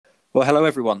Well, hello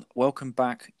everyone. Welcome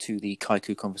back to the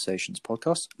Kaiku Conversations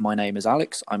podcast. My name is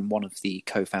Alex. I'm one of the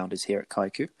co-founders here at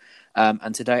Kaiku.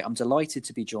 And today I'm delighted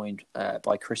to be joined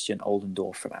by Christian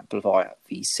Oldendorff from Amplifier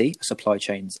VC, a supply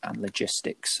chains and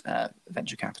logistics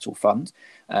venture capital fund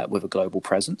with a global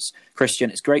presence. Christian,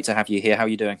 it's great to have you here. How are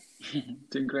you doing?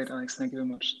 Doing great, Alex. Thank you very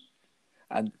much.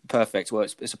 And perfect. Well,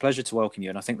 it's a pleasure to welcome you.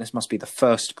 And I think this must be the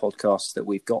first podcast that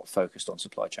we've got focused on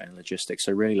supply chain and logistics.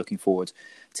 So really looking forward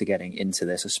to getting into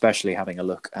this, especially having a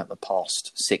look at the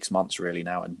past 6 months really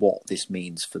now and what this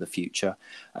means for the future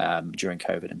during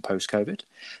COVID and post-COVID.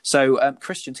 So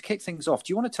Christian, to kick things off,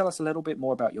 do you want to tell us a little bit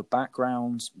more about your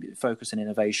background, focus in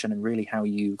innovation, and really how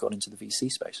you got into the VC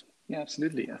space? Yeah,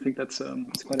 absolutely. I think that's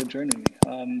it's quite a journey.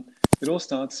 It all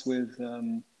starts with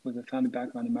a family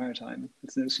background in maritime.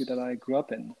 It's an industry that I grew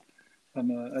up in. From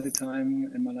an early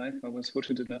time in my life, I was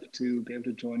fortunate enough to be able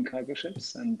to join cargo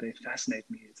ships, and they fascinate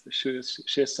me. It's the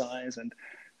sheer size and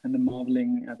the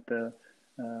marveling at the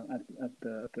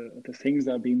things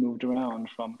that are being moved around,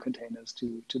 from containers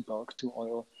to bulk to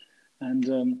oil.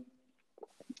 And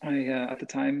I at the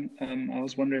time I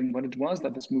was wondering what it was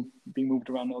that was being moved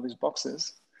around all these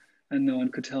boxes, and no one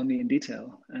could tell me in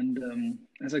detail. And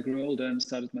as I grew older and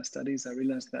started my studies, I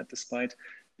realized that despite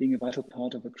being a vital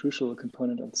part of a crucial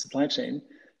component of the supply chain,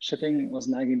 shipping was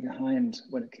lagging behind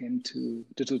when it came to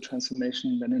digital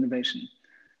transformation and innovation,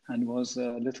 and was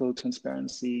little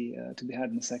transparency to be had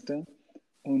in the sector,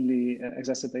 only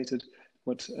exacerbated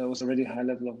what was already a high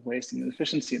level of waste and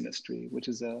inefficiency in industry, which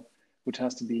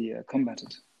has to be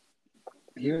combated.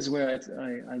 Here's where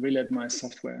I really admire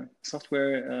software.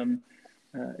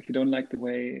 If you don't like the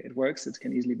way it works, it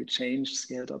can easily be changed,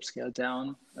 scaled up, scaled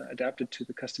down, adapted to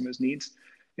the customer's needs.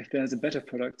 If there's a better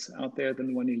product out there than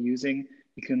the one you're using,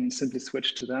 you can simply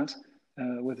switch to that.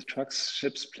 With trucks,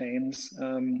 ships, planes,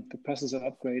 the process of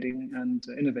upgrading and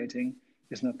innovating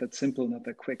is not that simple, not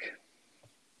that quick.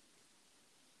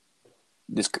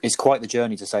 It's quite the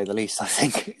journey, to say the least. I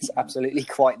think it's absolutely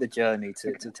quite the journey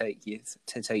to take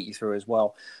you through as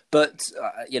well. But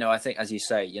I think, as you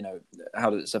say,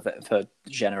 how does a third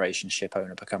generation ship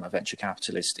owner become a venture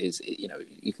capitalist is,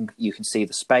 you can see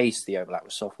the space, the overlap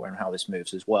with software, and how this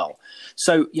moves as well.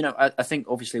 So I think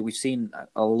obviously we've seen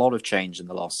a lot of change in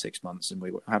the last 6 months, and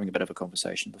we were having a bit of a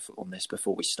conversation on this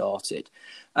before we started.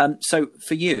 So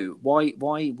for you, why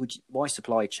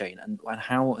supply chain, and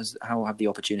how have the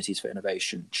opportunities for innovation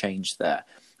changed there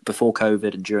before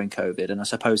COVID and during COVID? And I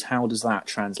suppose, how does that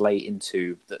translate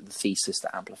into the thesis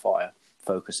that Amplifier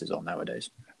focuses on nowadays?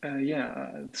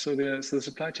 So the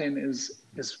supply chain is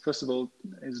first of all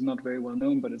is not very well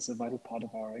known, but it's a vital part of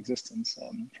our existence,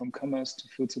 from commerce to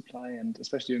food supply, and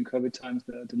especially in COVID times,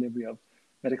 the delivery of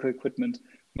medical equipment.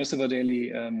 Most of our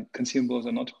daily consumables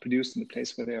are not produced in the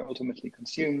place where they are ultimately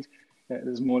consumed. It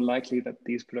is more likely that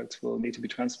these products will need to be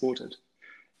transported.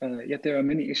 Yet there are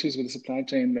many issues with the supply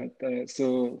chain that are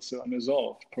still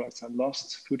unresolved. Products are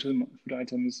lost, food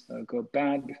items go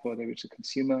bad before they reach the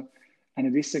consumer, and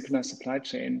a desynchronized supply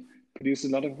chain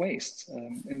produces a lot of waste.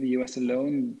 In the US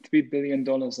alone, $3 billion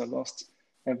are lost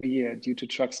every year due to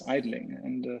trucks idling,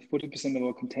 and 40% of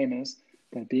all containers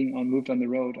that are being moved on the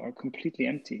road are completely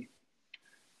empty.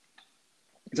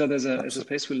 So there's a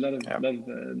space with a lot of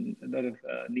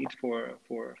need for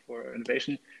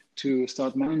innovation to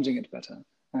start managing it better.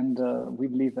 And we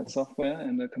believe that software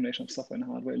and the combination of software and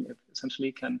hardware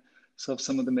essentially can solve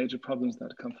some of the major problems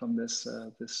that come from this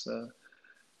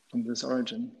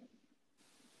origin.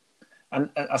 And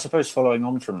I suppose following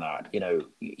on from that,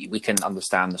 we can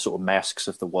understand the sort of Maersks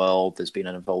of the world. There's been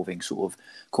an evolving sort of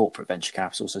corporate venture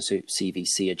capital, so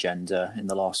CVC agenda in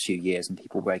the last few years, and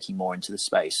people breaking more into the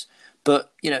space.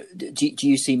 But, do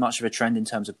you see much of a trend in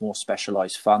terms of more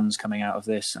specialized funds coming out of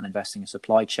this and investing in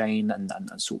supply chain and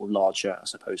sort of larger, I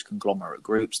suppose, conglomerate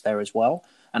groups there as well?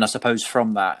 And I suppose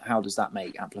from that, how does that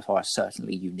make Amplifier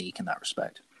certainly unique in that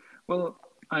respect? Well,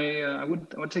 I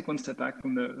would take one step back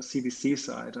from the CVC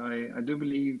side. I do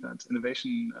believe that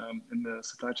innovation in the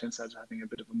supply chain side is having a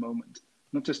bit of a moment,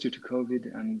 not just due to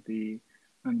COVID and the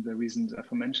reasons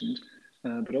aforementioned,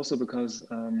 but also because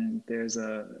there's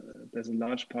a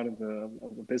large part of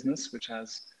the business which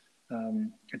has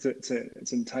it's an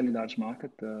entirely large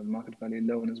market. The market value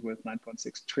alone is worth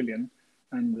 9.6 trillion,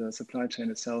 and the supply chain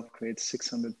itself creates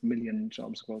 600 million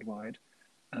jobs worldwide.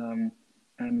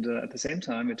 And at the same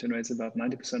time, it generates about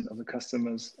 90% of the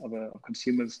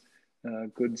consumers'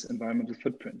 goods environmental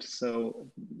footprint. So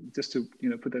just to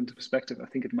put that into perspective, I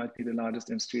think it might be the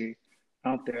largest industry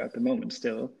out there at the moment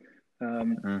still,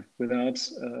 without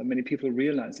many people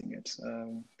realizing it.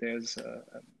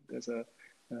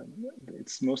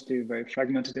 It's mostly a very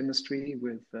fragmented industry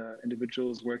with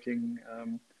individuals working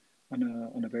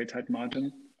on a very tight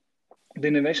margin. The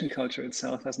innovation culture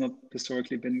itself has not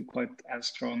historically been quite as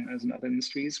strong as in other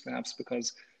industries, perhaps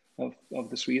because of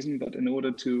this reason. But in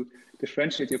order to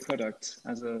differentiate your product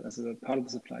as a part of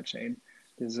the supply chain,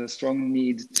 there's a strong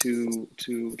need to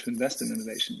invest in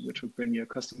innovation, which will bring your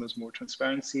customers more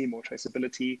transparency, more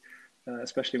traceability,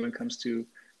 especially when it comes to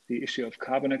the issue of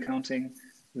carbon accounting,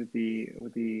 with the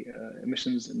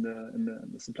emissions in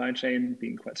the supply chain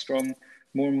being quite strong.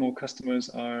 More and more customers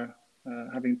are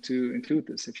having to include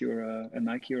this. If you're a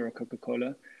Nike or a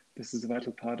Coca-Cola, this is a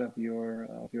vital part of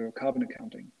your carbon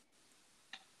accounting.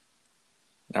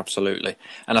 Absolutely.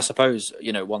 And I suppose,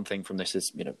 one thing from this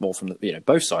is, more from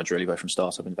both sides really, both from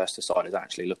startup investor side, is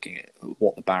actually looking at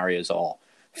what the barriers are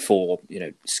for,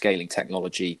 scaling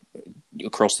technology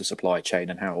across the supply chain,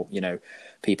 and how,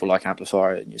 people like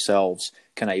Amplifier and yourselves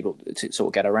can able to sort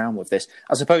of get around with this.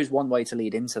 I suppose one way to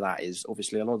lead into that is,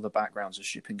 obviously, a lot of the backgrounds of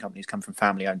shipping companies come from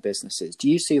family-owned businesses. Do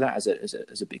you see that as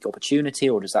a big opportunity,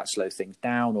 or does that slow things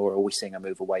down, or are we seeing a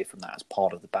move away from that as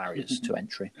part of the barriers to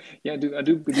entry? Yeah, I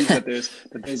do believe that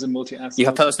there's a multi-aspect. You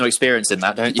have personal experience in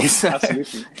that, don't you?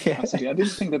 Absolutely, absolutely. I do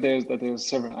think that there's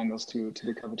several angles to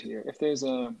be covered here. If there's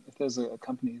a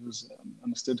company who's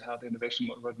understood how the innovation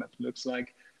roadmap looks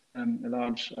like, a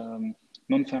large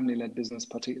non-family-led business,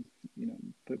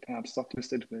 perhaps stock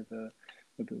listed with the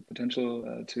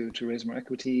potential to raise more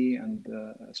equity and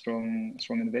a strong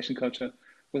innovation culture,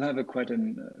 will have quite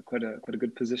a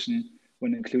good position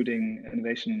when including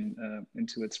innovation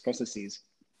into its processes.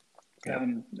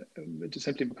 Just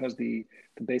simply because the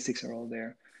basics are all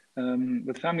there.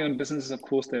 With family-owned businesses, of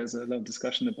course, there's a lot of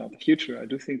discussion about the future. I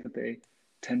do think that they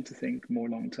tend to think more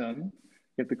long-term.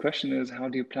 Yet the question is, how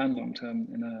do you plan long-term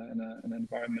in an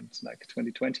environment like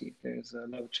 2020? There's a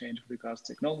lot of change with regards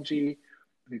to technology,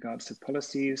 with regards to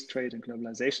policies. Trade and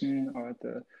globalization are at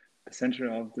the center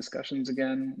of discussions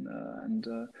again, and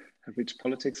have reached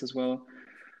politics as well.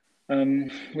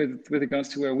 With regards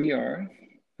to where we are,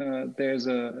 there's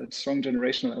a strong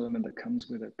generational element that comes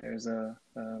with it. There's a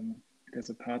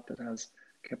part that has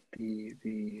kept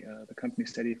the company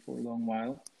steady for a long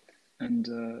while. And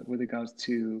with regards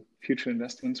to future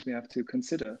investments, we have to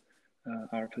consider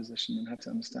our position and have to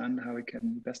understand how we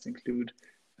can best include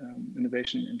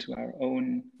innovation into our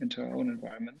own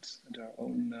environment, into our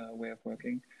own way of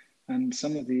working. And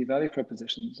some of the value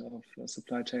propositions of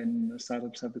supply chain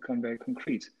startups have become very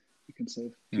concrete. You can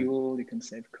save fuel, you can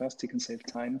save cost, you can save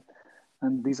time.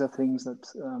 And these are things that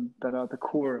are the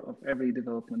core of every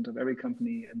development of every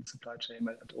company and supply chain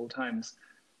at all times.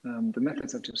 The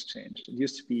methods have just changed. It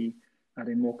used to be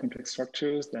adding more complex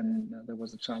structures, then there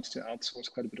was a chance to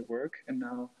outsource quite a bit of work. And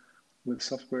now with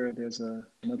software, there's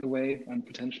another wave and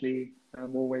potentially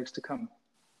more waves to come.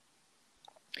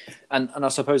 And I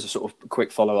suppose a sort of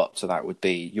quick follow-up to that would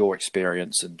be your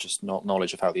experience and just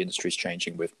knowledge of how the industry is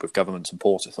changing with governments and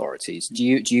port authorities. Do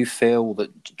you feel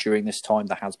that during this time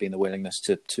there has been the willingness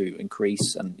to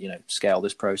increase and scale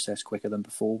this process quicker than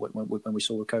before when we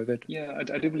saw the COVID? Yeah,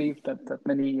 I do believe that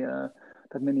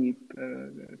many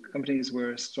companies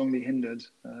were strongly hindered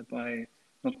by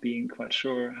not being quite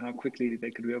sure how quickly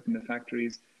they could reopen their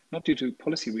factories, not due to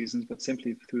policy reasons, but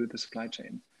simply through the supply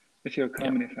chain. If you're a car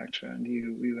manufacturer and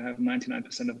you have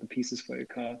 99% of the pieces for your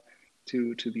car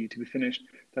to be finished,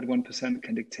 that 1%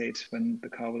 can dictate when the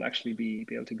car will actually be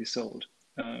able to be sold.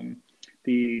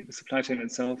 The supply chain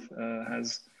itself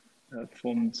has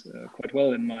performed quite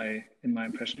well in my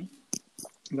impression,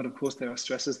 but of course there are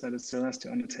stresses that it still has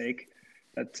to undertake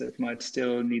that it might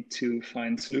still need to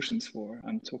find solutions for.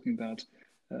 I'm talking about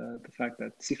the fact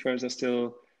that seafarers are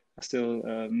still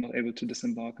not able to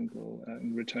disembark and go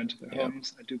and return to their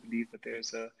homes. I do believe that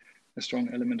there's a strong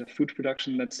element of food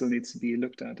production that still needs to be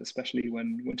looked at, especially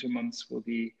when winter months will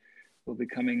be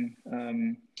coming.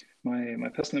 My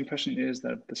personal impression is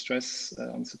that the stress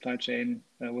on the supply chain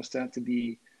will still have to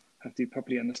be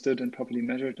properly understood and properly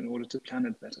measured in order to plan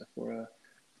it better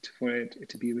for it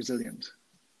to be resilient.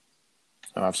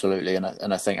 Oh, absolutely, and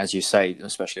I think, as you say,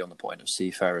 especially on the point of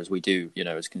seafarers, we do,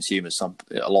 as consumers,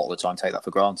 a lot of the time take that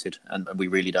for granted, and we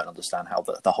really don't understand how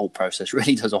the whole process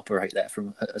really does operate there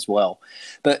as well.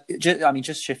 But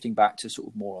just shifting back to sort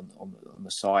of more on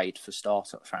the side for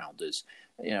startup founders,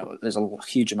 there's a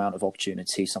huge amount of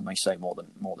opportunity. Some may say more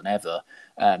than ever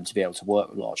to be able to work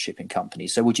with large shipping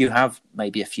companies. So, would you have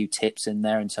maybe a few tips in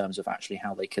there in terms of actually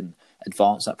how they can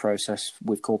advance that process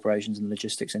with corporations in the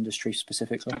logistics industry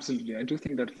specifically? Absolutely, I do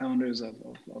think that founders of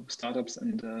startups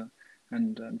and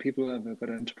people who have got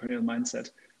an entrepreneurial mindset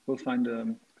will find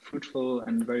a fruitful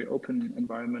and very open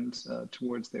environment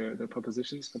towards their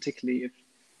propositions, particularly if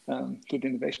through the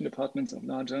innovation departments of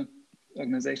larger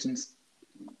organizations,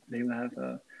 they will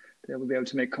have They will be able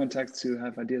to make contacts to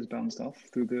have ideas bounced off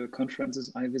through the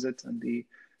conferences I visit and the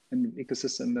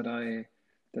ecosystem that I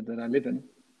live in.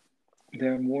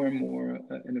 There are more and more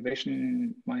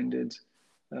innovation-minded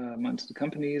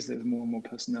companies. There's more and more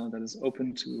personnel that is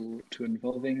open to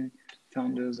involving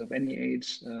founders of any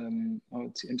age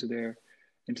out into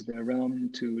their realm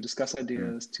to discuss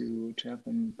ideas, to have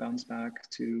them bounce back,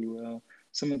 to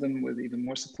some of them with even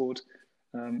more support.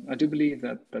 I do believe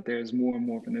that there's more and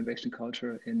more of an innovation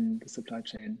culture in the supply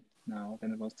chain now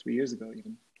than it was 3 years ago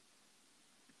even.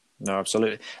 No,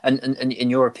 absolutely. And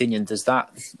in your opinion, does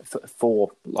that,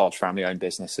 for large family-owned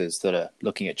businesses that are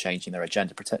looking at changing their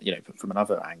agenda, from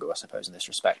another angle, I suppose, in this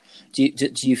respect, do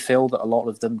you feel that a lot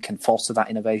of them can foster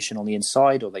that innovation on the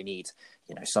inside, or they need,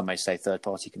 some may say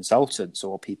third-party consultants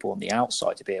or people on the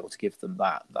outside to be able to give them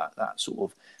that sort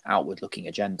of outward-looking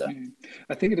agenda?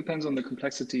 I think it depends on the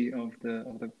complexity of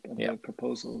the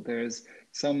proposal. There's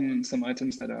some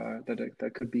items that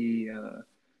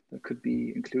could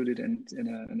be included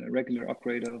in a regular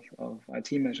upgrade of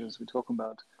IT measures. We talk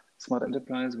about smart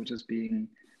enterprise, which is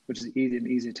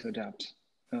easy to adapt.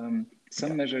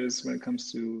 Some measures when it comes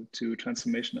to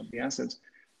transformation of the assets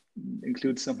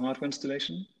include some hardware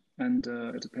installation, and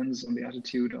it depends on the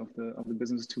attitude of the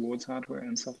business towards hardware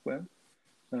and software,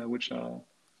 which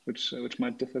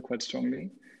might differ quite strongly.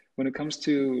 When it comes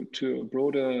to a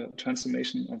broader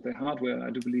transformation of their hardware, I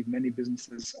do believe many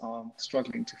businesses are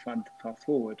struggling to find the path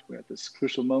forward. We're at this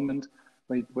crucial moment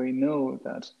where we know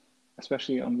that,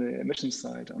 especially on the emissions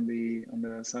side, on the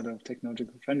side of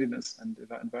technological friendliness and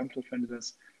environmental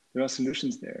friendliness, there are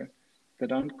solutions there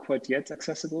that aren't quite yet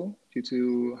accessible due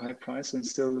to high price and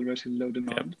still relatively low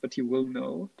demand. But you will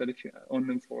know that if you own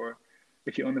them for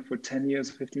 10 years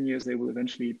or 15 years, they will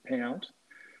eventually pay out.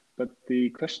 But the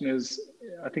question is,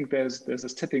 I think there's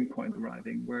this tipping point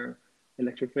arriving where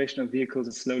electrification of vehicles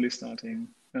is slowly starting.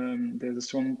 There's a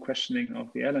strong questioning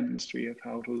of the airline industry of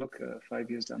how it will look 5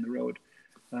 years down the road.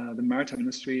 The maritime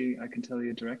industry, I can tell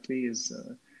you directly, is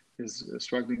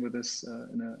struggling with this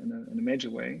in a major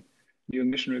way. New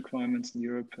emission requirements in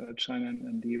Europe, China,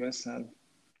 and the US have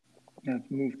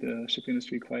moved the shipping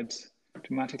industry quite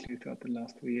dramatically throughout the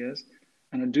last 3 years.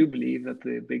 And I do believe that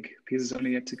the big piece is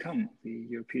only yet to come. The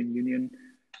European Union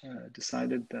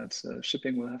decided that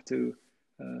shipping will have to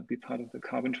be part of the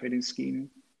carbon trading scheme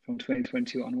from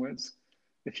 2022 onwards.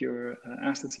 If your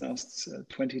assets last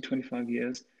 20, 25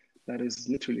 years, that is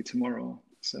literally tomorrow.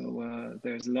 So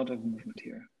there's a lot of movement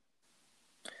here.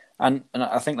 And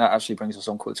I think that actually brings us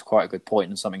on to quite a good point,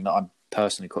 and something that I'm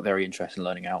personally quite very interested in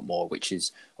learning out more, which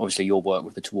is obviously your work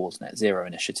with the Towards Net Zero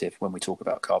initiative when we talk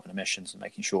about carbon emissions and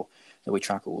making sure that we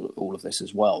track all of this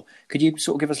as well. Could you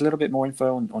sort of give us a little bit more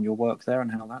info on your work there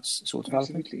and how that's sort of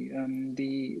developing? Absolutely.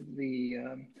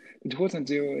 The Towards Net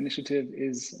Zero initiative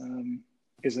is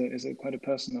quite a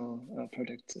personal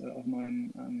project of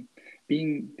mine.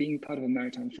 Being part of a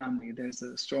maritime family, there's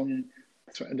a strong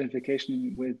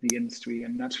identification with the industry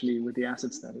and naturally with the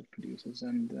assets that it produces,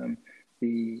 and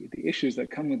the issues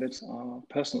that come with it are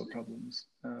personal problems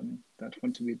that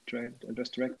want to be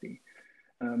addressed directly.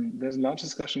 There's a large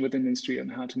discussion within the industry on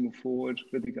how to move forward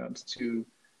with regards to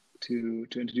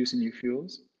introducing new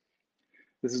fuels.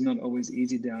 This is not always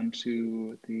easy down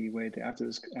to the way the asset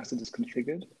is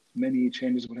configured. Many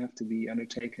changes would have to be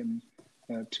undertaken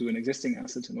to an existing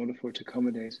asset in order for it to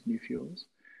accommodate new fuels.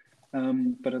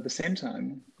 But at the same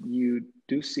time, you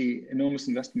do see enormous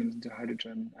investments into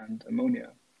hydrogen and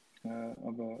ammonia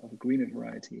of a greener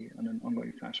variety in an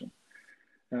ongoing fashion.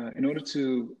 In order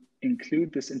to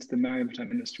include this into the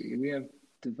maritime industry, we have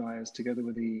devised, together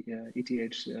with the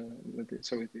ETH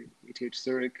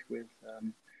Zurich, with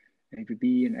ABB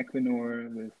and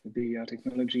Equinor, with the BER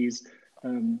Technologies,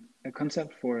 a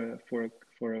concept for a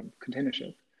container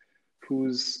ship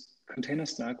whose container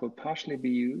stack will partially be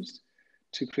used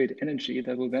to create energy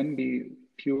that will then be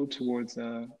fueled towards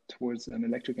an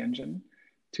electric engine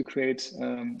to create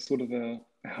sort of a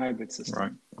hybrid system.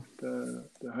 Right. The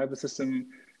hybrid system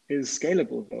is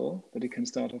scalable, though, that it can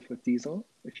start off with diesel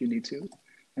if you need to,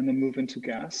 and then move into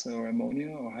gas or ammonia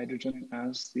or hydrogen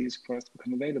as these products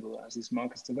become available, as these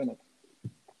markets develop.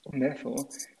 And therefore,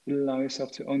 you'll allow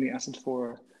yourself to own the asset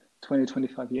for 20,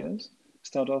 25 years,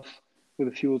 start off with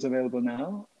the fuels available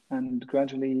now, and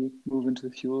gradually move into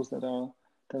the fuels that are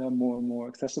more and more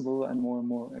accessible and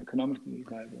more economically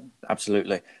viable.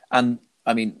 Absolutely. And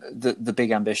I mean, the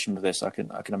big ambition for this, I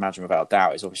can imagine without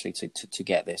doubt, is obviously to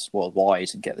get this worldwide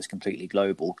and get this completely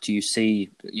global. Do you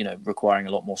see, requiring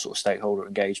a lot more sort of stakeholder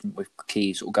engagement with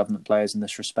key sort of government players in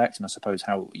this respect? And I suppose,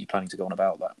 how are you planning to go on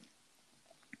about that?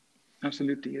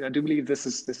 Absolutely. I do believe this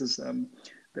is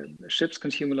the ships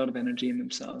consume a lot of energy in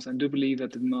themselves. I do believe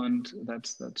that the demand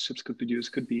that ships could produce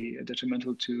could be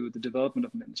detrimental to the development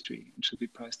of an industry and should be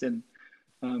priced in.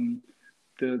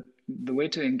 The way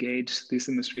to engage this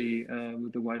industry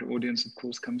with the wider audience, of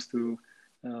course, comes through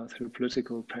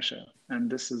political pressure, and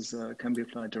this can be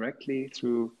applied directly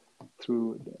through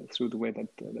the way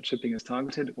that shipping is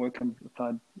targeted, or it can be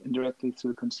applied indirectly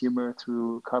through the consumer,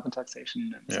 through carbon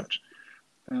taxation and such.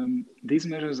 These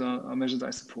measures are measures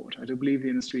I support. I do believe the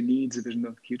industry needs a vision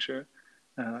of the future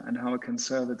and how it can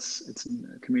serve its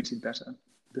community better.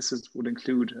 This would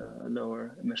include a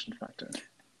lower emission factor.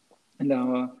 And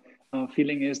our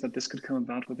feeling is that this could come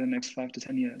about within the next 5 to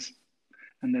 10 years,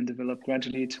 and then develop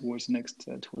gradually towards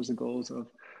the goals of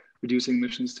reducing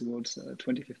emissions towards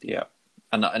 2050. Yeah,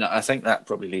 and I think that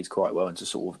probably leads quite well into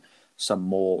sort of some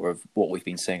more of what we've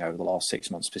been seeing over the last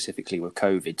 6 months, specifically with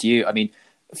COVID.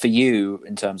 For you,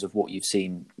 in terms of what you've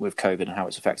seen with COVID and how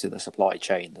it's affected the supply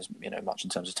chain, there's much in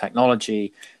terms of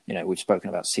technology. We've spoken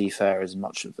about seafarers and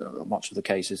much of the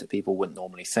cases that people wouldn't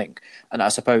normally think. And I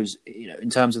suppose in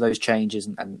terms of those changes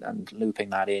and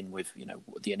looping that in with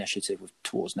the initiative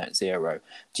towards net zero,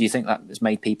 do you think that has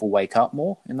made people wake up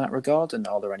more in that regard? And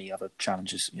are there any other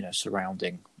challenges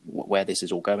surrounding where this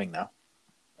is all going now?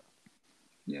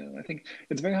 Yeah, I think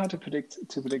it's very hard to predict.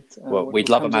 Well, we'd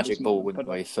love a magic ball, wouldn't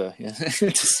we, to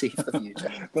see the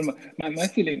future. But my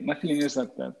feeling is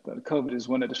that COVID is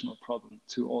one additional problem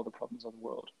to all the problems of the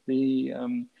world. The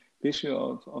issue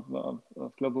of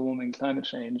global warming, climate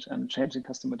change, and changing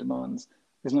customer demands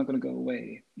is not going to go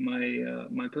away.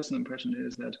 My personal impression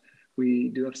is that we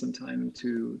do have some time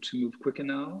to move quicker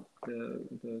now.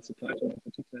 The supply chain in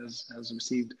particular has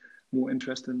received more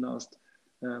interest in the last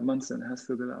months than it has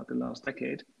throughout the last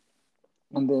decade,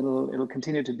 and it'll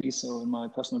continue to be so. In my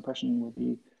personal impression, will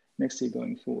be next year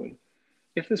going forward.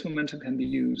 If this momentum can be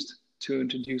used to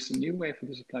introduce a new way for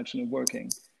the supply chain of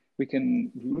working, we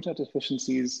can root out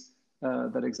efficiencies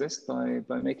that exist by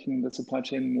making the supply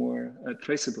chain more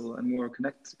traceable and more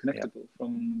connectable,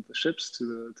 from the ships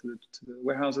to the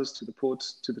warehouses, to the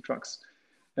ports, to the trucks.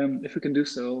 If we can do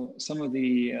so, some of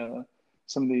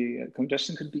the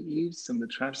congestion could be eased, some of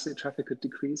the traffic could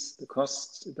decrease, the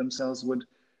costs themselves would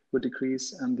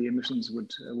decrease, and the emissions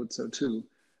would so too.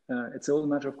 It's all a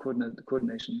matter of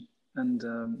coordination, and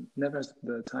never has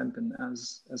the time been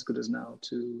as good as now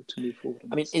to move forward.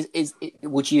 I mean,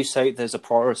 would you say there's a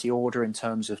priority order in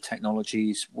terms of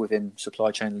technologies within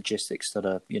supply chain logistics that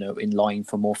are in line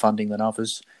for more funding than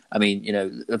others? I mean,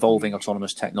 evolving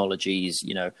autonomous technologies,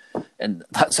 and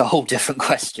that's a whole different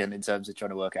question in terms of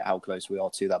trying to work out how close we are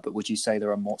to that. But would you say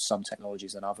there are more some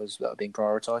technologies than others that are being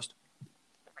prioritized?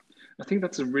 I think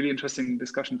that's a really interesting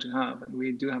discussion to have, and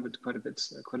we do have it quite a bit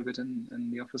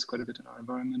in the office, quite a bit in our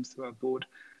environment, through our board.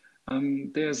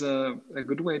 There's a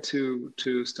good way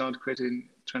to start creating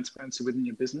transparency within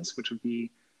your business, which would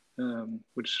be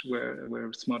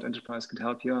where smart enterprise could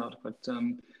help you out. But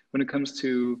when it comes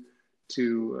to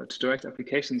direct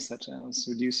applications such as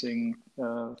reducing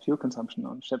fuel consumption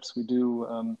on ships, we do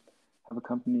have a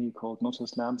company called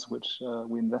Nautilus Labs, which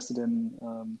we invested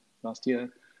in last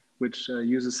year, which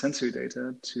uses sensory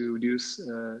data to reduce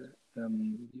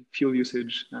fuel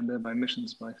usage and thereby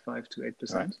emissions by 5 to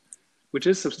 8%, right, which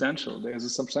is substantial. There's a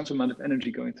substantial amount of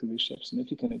energy going through these ships, and if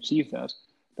you can achieve that,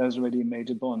 that's already a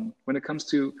major bon. When it comes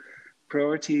to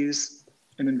priorities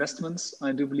and investments,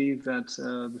 I do believe that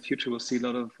the future will see a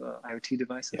lot of IoT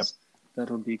devices that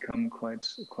will become quite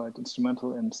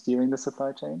instrumental in steering the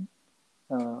supply chain.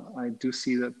 I do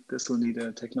see that this will need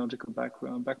a technological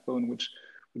backbone, which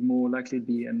would more likely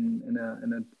be in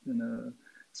a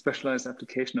specialized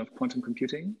application of quantum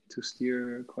computing to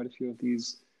steer quite a few of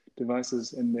these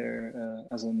devices in there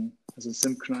as a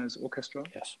synchronized orchestra.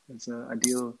 Yes, it's an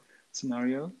ideal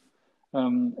scenario.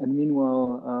 And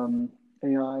meanwhile,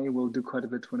 AI will do quite a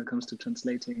bit when it comes to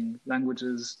translating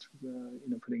languages,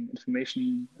 putting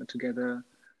information together,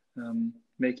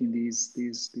 making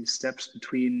these steps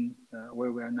between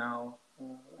where we are now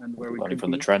and where we could be. Learning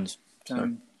from the trends.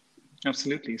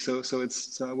 Absolutely. So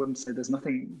I wouldn't say there's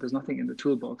nothing in the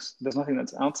toolbox. There's nothing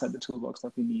that's outside the toolbox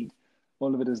that we need.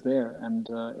 All of it is there, and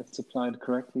if it's applied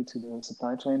correctly to the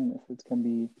supply chain, if it can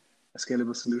be a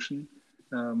scalable solution,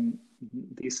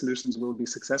 these solutions will be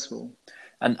successful.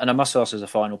 And I must ask, as a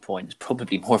final point, it's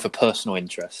probably more of a personal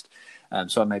interest,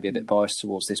 so I may be a bit biased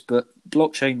towards this, but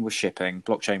blockchain with shipping,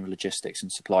 blockchain with logistics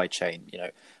and supply chain,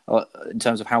 in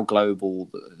terms of how global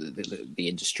the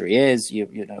industry is,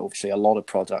 obviously a lot of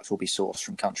products will be sourced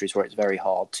from countries where it's very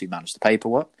hard to manage the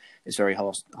paperwork. It's very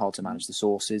hard to manage the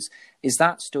sources. Is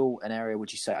that still an area,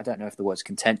 would you say, I don't know if the word's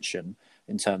contention,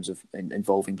 in terms of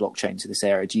involving blockchain to this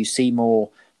area? Do you see more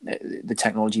the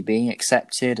technology being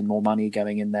accepted and more money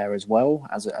going in there as well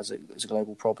as a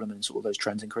global problem, and sort of those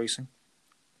trends increasing?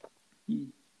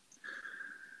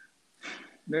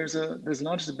 There's a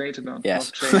large debate about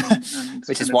yes. blockchain, and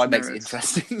which is and why its it makes it merits.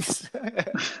 interesting.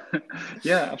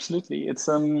 Yeah, absolutely. It's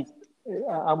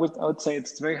I would say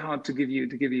it's very hard to give you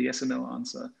a yes or no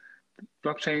answer.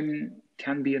 Blockchain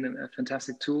can be a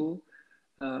fantastic tool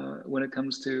when it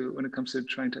comes to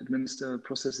trying to administer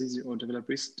processes or develop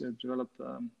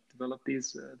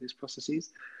these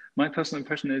processes. My personal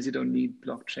impression is you don't need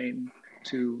blockchain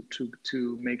to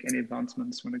make any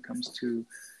advancements when it comes to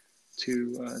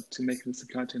make the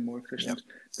supply chain more efficient.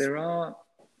 Yep.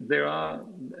 There are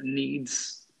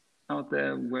needs out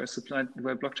there where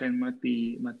blockchain might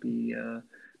be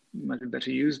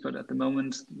better used, but at the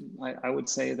moment, I would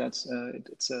say that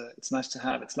it's nice to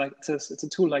have. It's a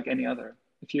tool like any other.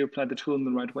 If you apply the tool in the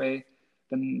right way,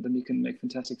 then you can make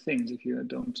fantastic things. If you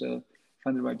don't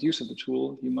find the right use of the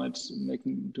tool, you might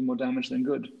do more damage than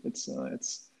good. It's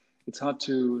hard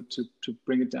to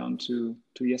bring it down to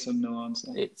yes or no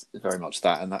answer. It's very much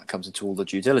that, and that comes into all the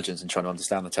due diligence and trying to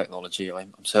understand the technology,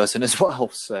 I'm certain as well.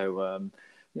 So,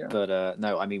 yeah. But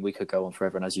no, I mean, we could go on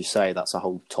forever, and as you say, that's a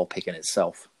whole topic in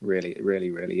itself. Really, it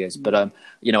really is. But I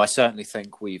certainly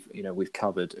think we've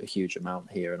covered a huge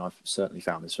amount here, and I've certainly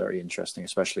found this very interesting,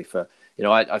 especially for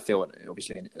I feel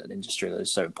obviously an industry that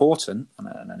is so important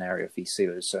and an area of VC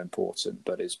that is so important,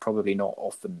 but is probably not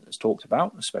often as talked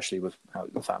about, especially with how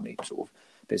the family sort of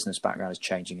business background is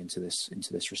changing into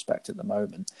this respect at the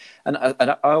moment. And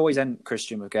I always end,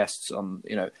 Christian, with guests on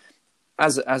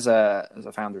As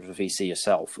a founder of a VC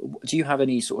yourself, do you have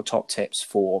any sort of top tips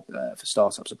for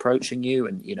startups approaching you,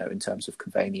 and in terms of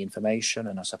conveying the information,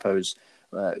 and I suppose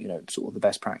sort of the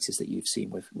best practice that you've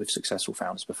seen with successful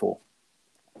founders before?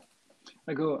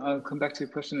 I'll come back to your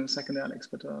question in a second, Alex.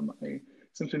 But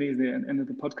since we're near the end of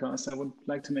the podcast, I would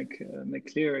like to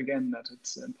make clear again that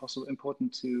it's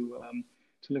important to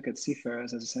look at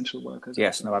seafarers as essential workers.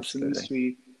 Yes, no, absolutely. It's an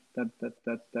industry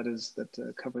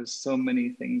that covers so many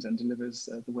things and delivers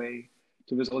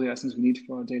all the items we need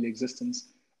for our daily existence.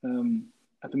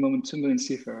 At the moment, 2 million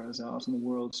seafarers are out in the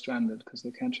world stranded because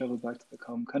they can't travel back to their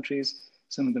home countries.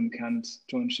 Some of them can't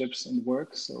join ships and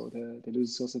work, so they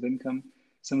lose a source of income.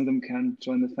 Some of them can't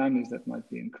join the families that might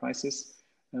be in crisis.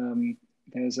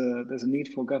 There's a need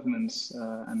for governments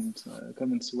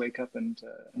to wake up and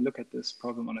look at this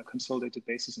problem on a consolidated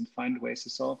basis and find ways to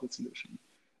solve the solution.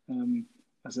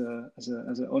 As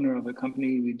an owner of a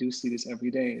company, we do see this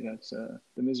every day, that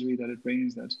the misery that it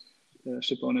brings, that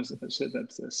ship owners,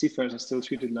 that seafarers are still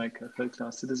treated like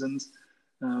third-class citizens,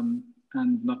 and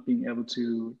not being able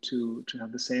to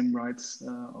have the same rights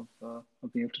of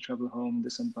being able to travel home,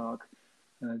 disembark,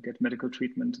 get medical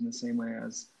treatment in the same way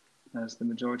as the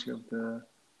majority of the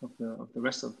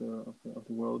rest of the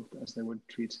world, as they would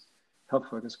treat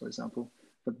health workers, for example.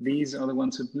 But these are the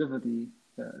ones who deliver the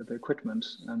equipment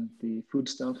and the food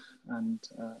stuff and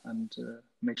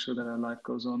make sure that our life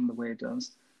goes on the way it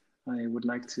does. I would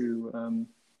like to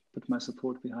put my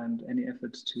support behind any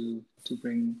effort to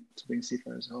bring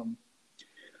seafarers home.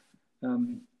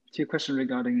 To your question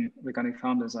regarding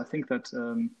founders, I think that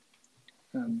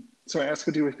sorry, Ask,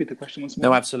 could you repeat the question once more?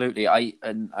 No, absolutely. I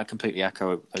completely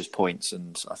echo those points,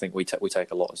 and I think we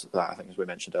take a lot of that. I think, as we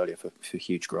mentioned earlier, for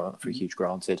huge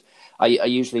granted. I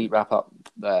usually wrap up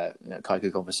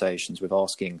Kaiku conversations with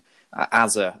asking,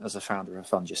 as a founder of a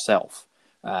fund yourself,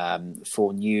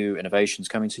 for new innovations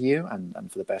coming to you,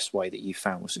 and for the best way that you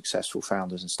found with successful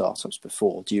founders and startups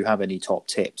before. Do you have any top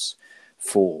tips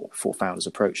for founders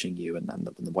approaching you, and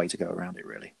the way to go around it,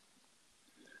 really?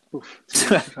 For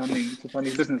founding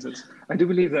businesses, I do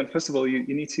believe that first of all, you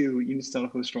need to start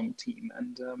off with a strong team,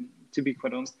 and to be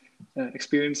quite honest,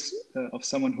 experience of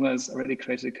someone who has already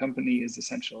created a company is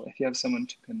essential. If you have someone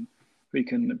who you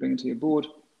can bring into your board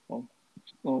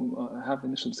or have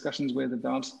initial discussions with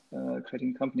about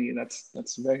creating a company,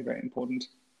 that's very, very important.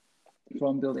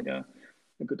 From building a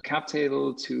good cap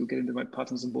table to getting the right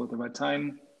partners on board at the right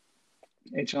time,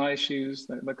 HR issues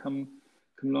that come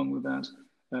along with that.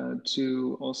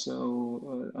 To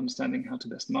also understanding how to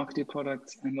best market your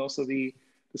product, and also the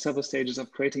several stages of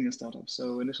creating a startup.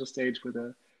 So initial stage with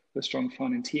a strong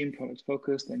founding team, product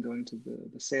focused, then going to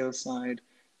the sales side,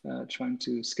 trying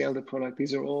to scale the product.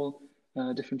 These are all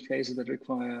different phases that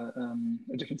require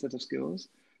a different set of skills.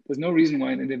 There's no reason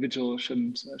why an individual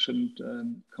shouldn't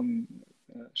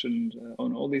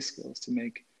own all these skills to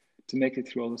make it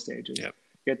through all the stages. Yep.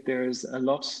 Yet there's a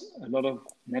lot of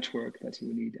network that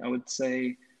you need. I would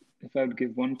say, if I would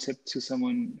give one tip to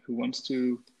someone who wants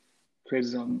to create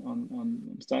his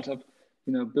own startup,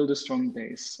 build a strong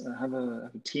base, have a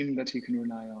team that you can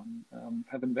rely on,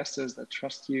 have investors that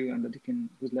trust you and that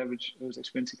whose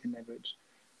experience you can leverage.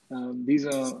 These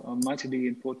are mightily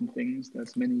important things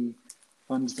that many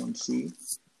funds don't see.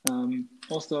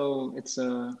 Also, it's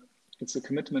a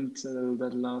commitment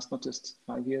that lasts not just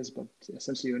 5 years, but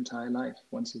essentially your entire life.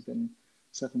 Once you've been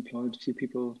self-employed, few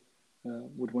people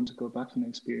would want to go back from the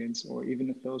experience, or even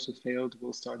if those who failed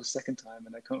will start a second time.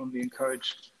 And I can only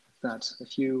encourage that.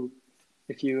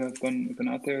 If you have gone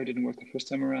out there, it didn't work the first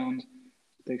time around,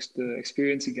 the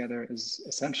experience together is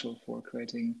essential for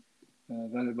creating a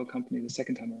valuable company the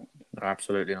second time around.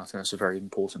 Absolutely, and I think that's a very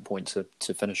important point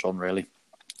to finish on, really,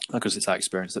 because it's that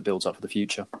experience that builds up for the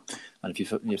future. And if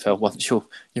you fail once, you'll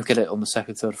get it on the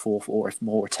second, third, fourth, or if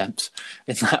more attempts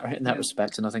in that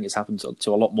respect. And I think it's happened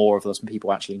to a lot more of us than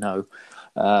people actually know,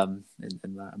 in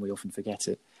that, and we often forget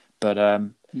it.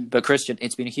 But Christian,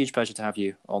 it's been a huge pleasure to have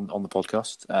you on the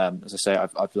podcast. As I say,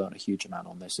 I've learned a huge amount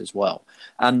on this as well.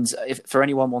 And if for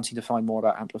anyone wanting to find more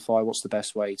about Amplify, what's the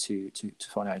best way to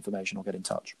find out information or get in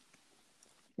touch?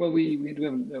 Well, we do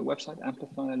have a website,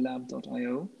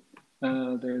 amplifylab.io.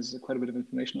 There's quite a bit of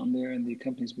information on there and the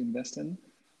companies we invest in.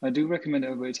 I do recommend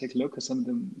everybody take a look, because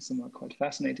some are quite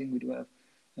fascinating. We do have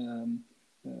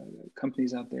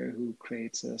companies out there who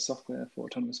create software for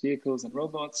autonomous vehicles and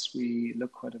robots. We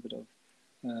look quite a bit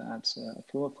at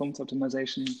performance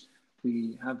optimization.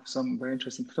 We have some very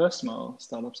interesting first mile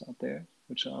startups out there,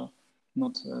 which are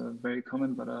not very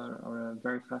common, but are a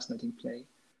very fascinating play.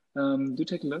 Do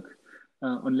take a look.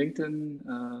 On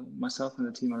LinkedIn, myself and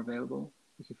the team are available.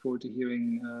 Looking forward to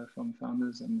hearing from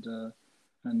founders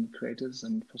and creators,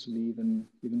 and possibly even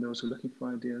those who are looking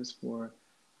for ideas for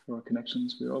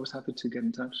connections. We're always happy to get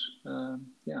in touch.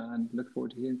 And look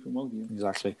forward to hearing from all of you.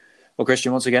 Exactly. Well,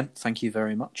 Christian, once again, thank you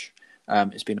very much.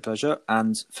 It's been a pleasure.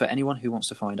 And for anyone who wants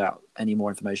to find out any more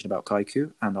information about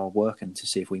Kaiku and our work, and to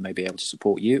see if we may be able to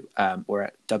support you, we're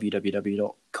at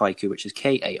www.kaiku, which is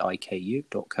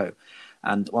KAIKU.co.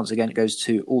 And once again, it goes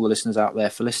to all the listeners out there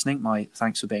for listening. My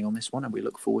thanks for being on this one, and we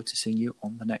look forward to seeing you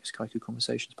on the next Kaiku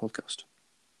Conversations podcast.